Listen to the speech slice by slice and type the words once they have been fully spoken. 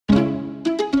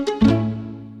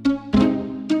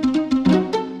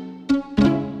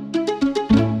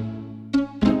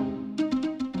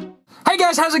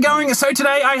guys, how's it going? So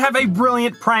today I have a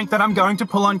brilliant prank that I'm going to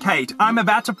pull on Kate. I'm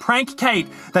about to prank Kate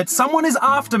that someone is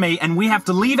after me and we have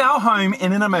to leave our home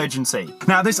in an emergency.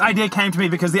 Now this idea came to me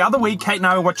because the other week Kate and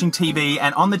I were watching TV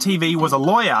and on the TV was a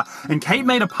lawyer, and Kate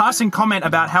made a passing comment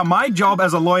about how my job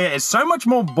as a lawyer is so much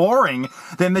more boring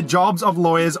than the jobs of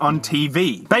lawyers on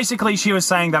TV. Basically she was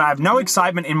saying that I have no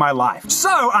excitement in my life.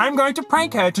 So I'm going to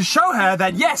prank her to show her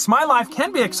that yes, my life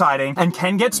can be exciting and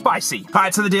can get spicy.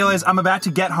 Alright, so the deal is I'm about to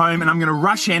get home and I'm gonna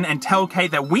rush in and tell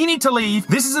Kate that we need to leave.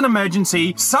 This is an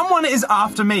emergency. Someone is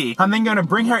after me. I'm then gonna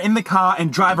bring her in the car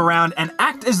and drive around and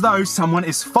act as though someone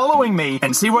is following me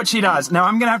and see what she does. Now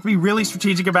I'm gonna have to be really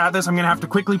strategic about this. I'm gonna have to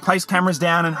quickly place cameras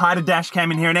down and hide a dash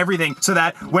cam in here and everything so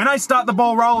that when I start the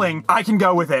ball rolling, I can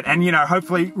go with it and, you know,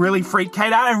 hopefully really freak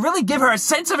Kate out and really give her a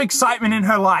sense of excitement in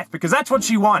her life because that's what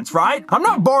she wants, right? I'm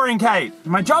not boring, Kate.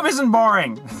 My job isn't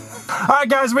boring. Alright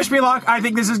guys, wish me luck. I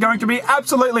think this is going to be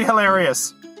absolutely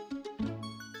hilarious.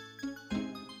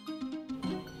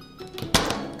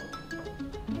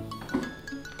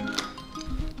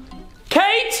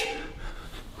 Kate!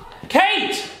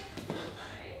 Kate!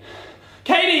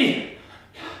 Katie!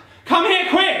 Come here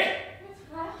quick!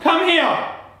 Come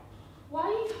here! Why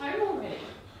are you home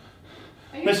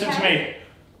already? Listen to me.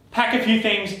 Pack a few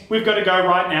things. We've got to go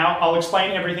right now. I'll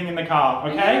explain everything in the car,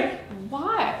 okay?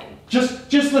 Why?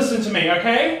 Just listen to me,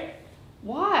 okay?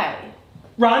 Why?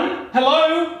 Run!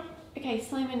 Hello? Okay,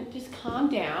 Slayman, just calm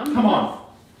down. Come on.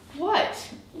 What?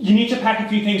 You need to pack a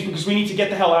few things because we need to get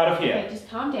the hell out of here. Okay, just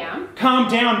calm down. Calm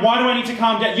down? Why do I need to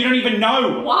calm down? You don't even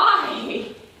know.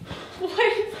 Why? What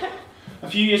is that? A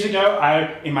few years ago,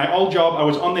 in my old job, I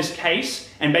was on this case,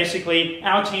 and basically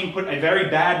our team put a very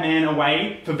bad man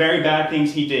away for very bad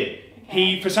things he did.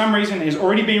 He, for some reason, has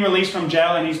already been released from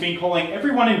jail and he's been calling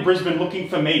everyone in Brisbane looking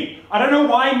for me. I don't know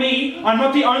why me, I'm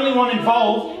not the only one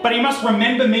involved, but he must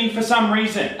remember me for some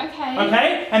reason. Okay.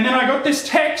 Okay? And then I got this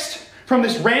text from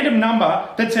this random number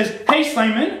that says, "Hey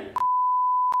Slayman,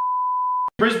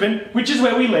 Brisbane, which is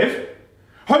where we live.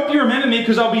 Hope you remember me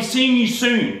because I'll be seeing you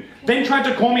soon." Then tried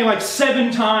to call me like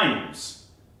 7 times.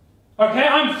 Okay,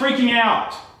 I'm freaking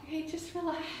out. Okay, just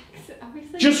relax.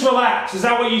 Obviously. Just relax, is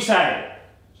that what you say?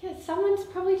 Yeah, someone's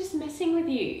probably just messing with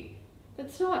you.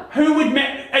 That's not... Who would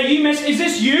is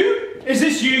this you? Is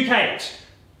this you, Kate?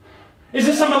 Is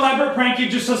this some elaborate prank you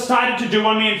just decided to do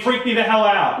on me and freak me the hell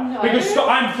out? No. Because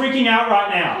I'm freaking out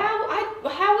right now.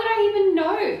 How would I even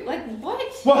know? Like, what?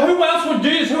 Well, who else would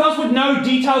do this? Who else would know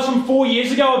details from 4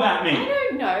 years ago about me? I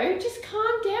don't know. Just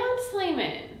calm down,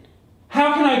 Slayman.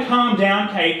 How can I calm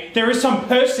down, Kate? There is some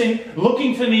person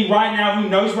looking for me right now who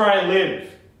knows where I live.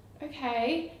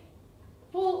 Okay.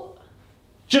 Well...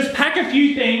 Just pack a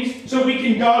few things so we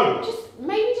can go.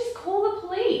 Maybe just call the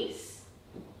police.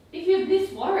 If you're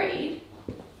this worried.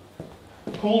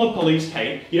 Call the police,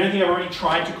 Kate. You don't think I've already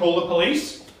tried to call the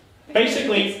police?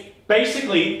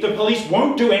 Basically, the police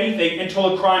won't do anything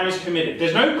until a crime is committed.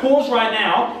 There's no cause right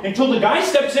now until the guy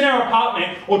steps in our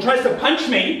apartment or tries to punch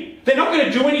me. They're not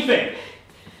going to do anything.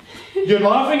 You're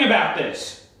laughing about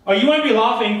this. Oh, you won't be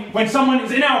laughing when someone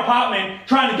is in our apartment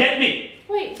trying to get me.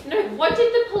 Wait, no, what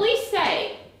did the police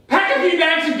say? Pack a few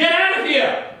bags and get out of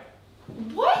here.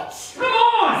 What? Come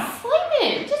on.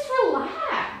 Slayman, just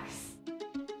relax.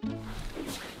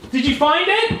 Did you find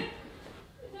it? Is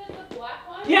that the black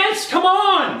one? Yes, come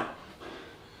on.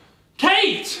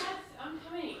 Kate! Yes, I'm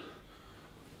coming.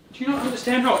 Do you not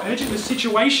understand how urgent the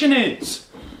situation is?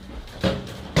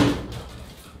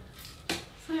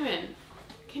 Slayman,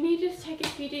 can you just take a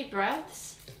few deep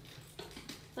breaths?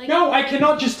 Like, No, I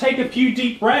cannot just take a few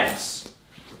deep breaths.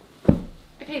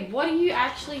 okay, what are you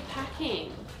actually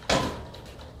packing?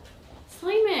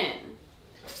 Slayman,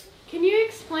 can you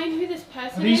explain who this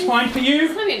person Are these is? fine for you?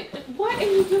 Slayman, what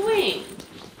are you doing?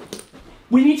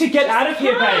 We need to get out of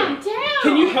here, Calm babe. down.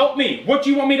 Can you help me? What do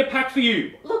you want me to pack for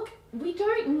you? Look, we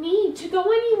don't need to go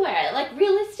anywhere. Like,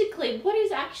 realistically, what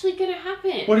is actually going to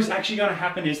happen? What is actually going to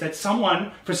happen is that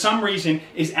someone, for some reason,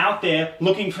 is out there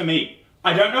looking for me.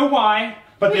 I don't know why,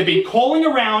 but they've been calling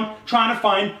around trying to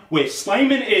find where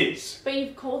Slayman is. But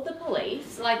you've called the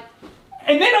police, like...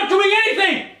 And they're not doing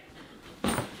anything!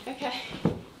 Okay.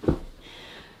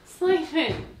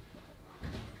 Slayman.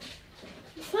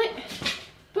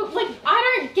 But, like,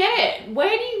 I don't get it. Where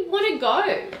do you want to go?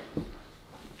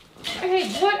 Okay,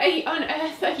 what on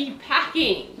earth are you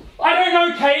packing? I don't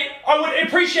know, Kate. I would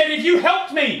appreciate it if you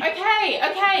helped me.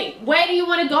 Okay. Where do you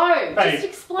want to go? Babe, just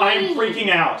explain. I'm freaking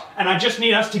out, and I just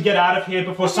need us to get out of here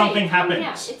before something happens.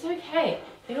 Yeah, it's okay.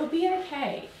 It'll be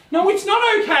okay. No, it's not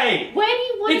okay. Where do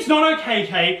you want It's not okay,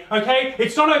 Kate, okay?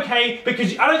 It's not okay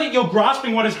because I don't think you're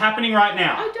grasping what is happening right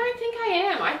now. I don't think I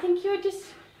am. I think you're just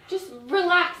Just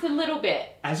relax a little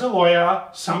bit. As a lawyer,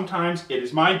 sometimes it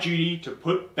is my duty to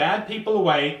put bad people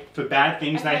away for bad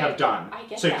things they have done. I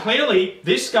get so that. clearly,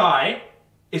 this guy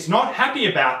is not happy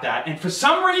about that, and for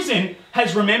some reason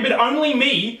has remembered only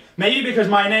me, maybe because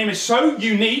my name is so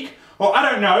unique, or I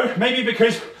don't know, maybe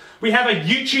because we have a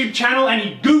YouTube channel and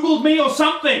he Googled me or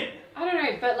something. I don't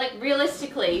know, but like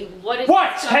realistically, what is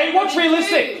What? this guy Hey, what's gonna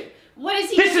realistic? do? What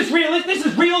is he? This is realistic. This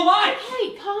is real life.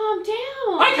 Hey, calm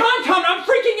down. I can't come. I'm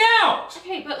freaking out.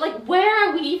 Okay, but like, where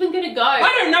are we even gonna go? I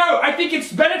don't know. I think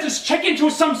it's better to check into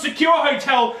some secure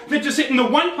hotel than to sit in the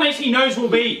one place he knows will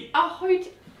be. A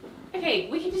hotel. Okay,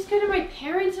 we can just go to my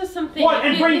parents or something. What?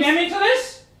 And bring them into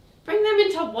this? Bring them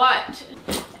into what?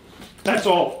 That's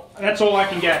all. That's all I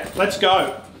can get. Let's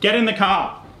go. Get in the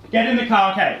car. Get in the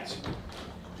car, Kate.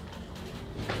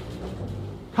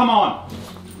 Come on.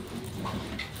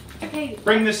 Okay.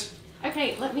 Bring this.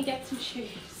 Okay, let me get some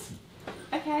shoes.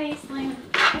 Okay, Slim.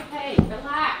 Okay,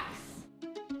 relax.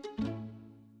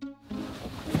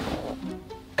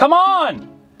 Come on.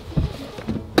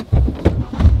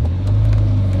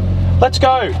 Let's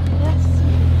go.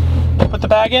 Yes. Put the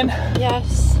bag in.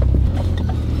 Yes.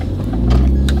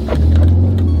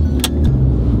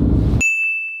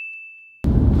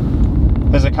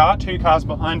 There's a car, 2 cars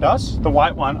behind us. The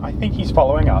white one, I think he's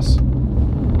following us.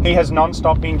 He has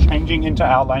non-stop been changing into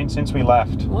our lane since we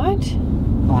left. What?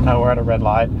 Oh no, we're at a red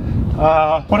light.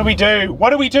 What do we do?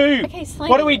 What do we do? Okay, Slim,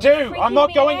 what do we do? you're I'm not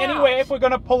freaking me going out. anywhere if we're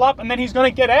going to pull up and then he's going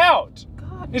to get out.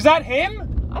 God. Is that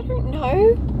him? I don't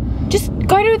know. Just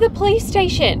go to the police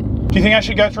station. Do you think I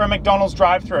should go through a McDonald's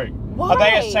drive-through? Why? Are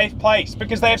they a safe place?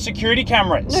 Because they have security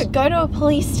cameras. No, go to a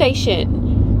police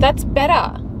station. That's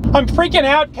better. I'm freaking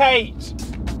out, Kate.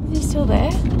 Is he still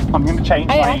there? I'm going to change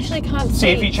I lanes. actually can't see. See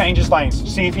if he changes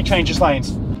lanes. See if he changes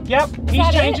lanes. Yep, he's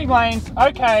that changing lanes.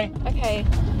 Okay. Okay.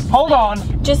 Hold on.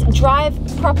 Just drive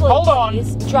properly, Hold on.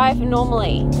 please. Drive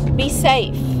normally. Be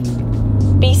safe.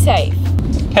 Be safe.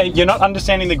 Okay, you're not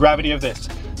understanding the gravity of this.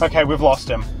 Okay, we've lost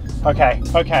him. Okay,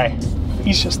 okay.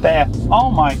 He's just there. Oh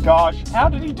my gosh, how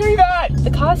did he do that?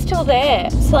 The car's still there.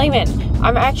 Sleeman,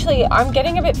 I'm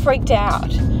getting a bit freaked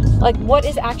out. Like, what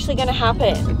is actually going to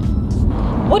happen?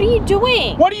 What are you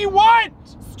doing? What do you want?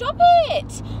 Stop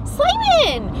it!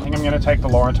 Sleeman! I think I'm going to take the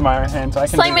law into my own hands. I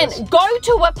can do Sleeman, this. go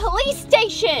to a police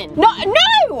station!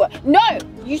 No!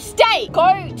 You stay!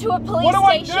 Go to a police station! What do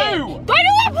I do? Go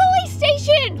to a police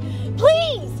station!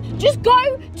 Please! Just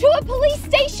go to a police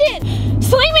station!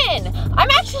 Sleeman!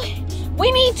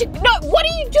 We need to, no, what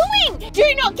are you doing?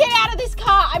 Do not get out of this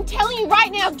car! I'm telling you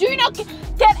right now, do not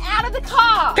get out of the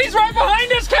car! He's right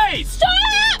behind us, Kate!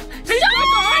 Stop! He's right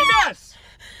behind us!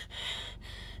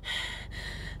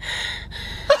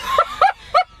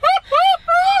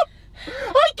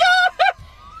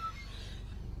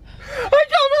 I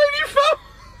can't believe you fell!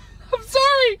 I'm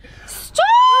sorry! Stop!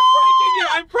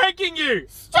 I'm pranking you!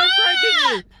 Stop!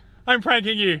 I'm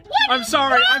pranking you! What I'm is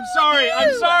sorry! wrong? I'm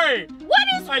sorry! What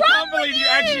is I wrong can't believe with you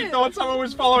actually thought someone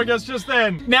was following us just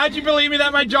then. Now do you believe me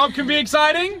that my job can be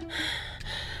exciting?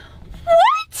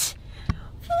 What?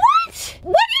 What?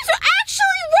 What is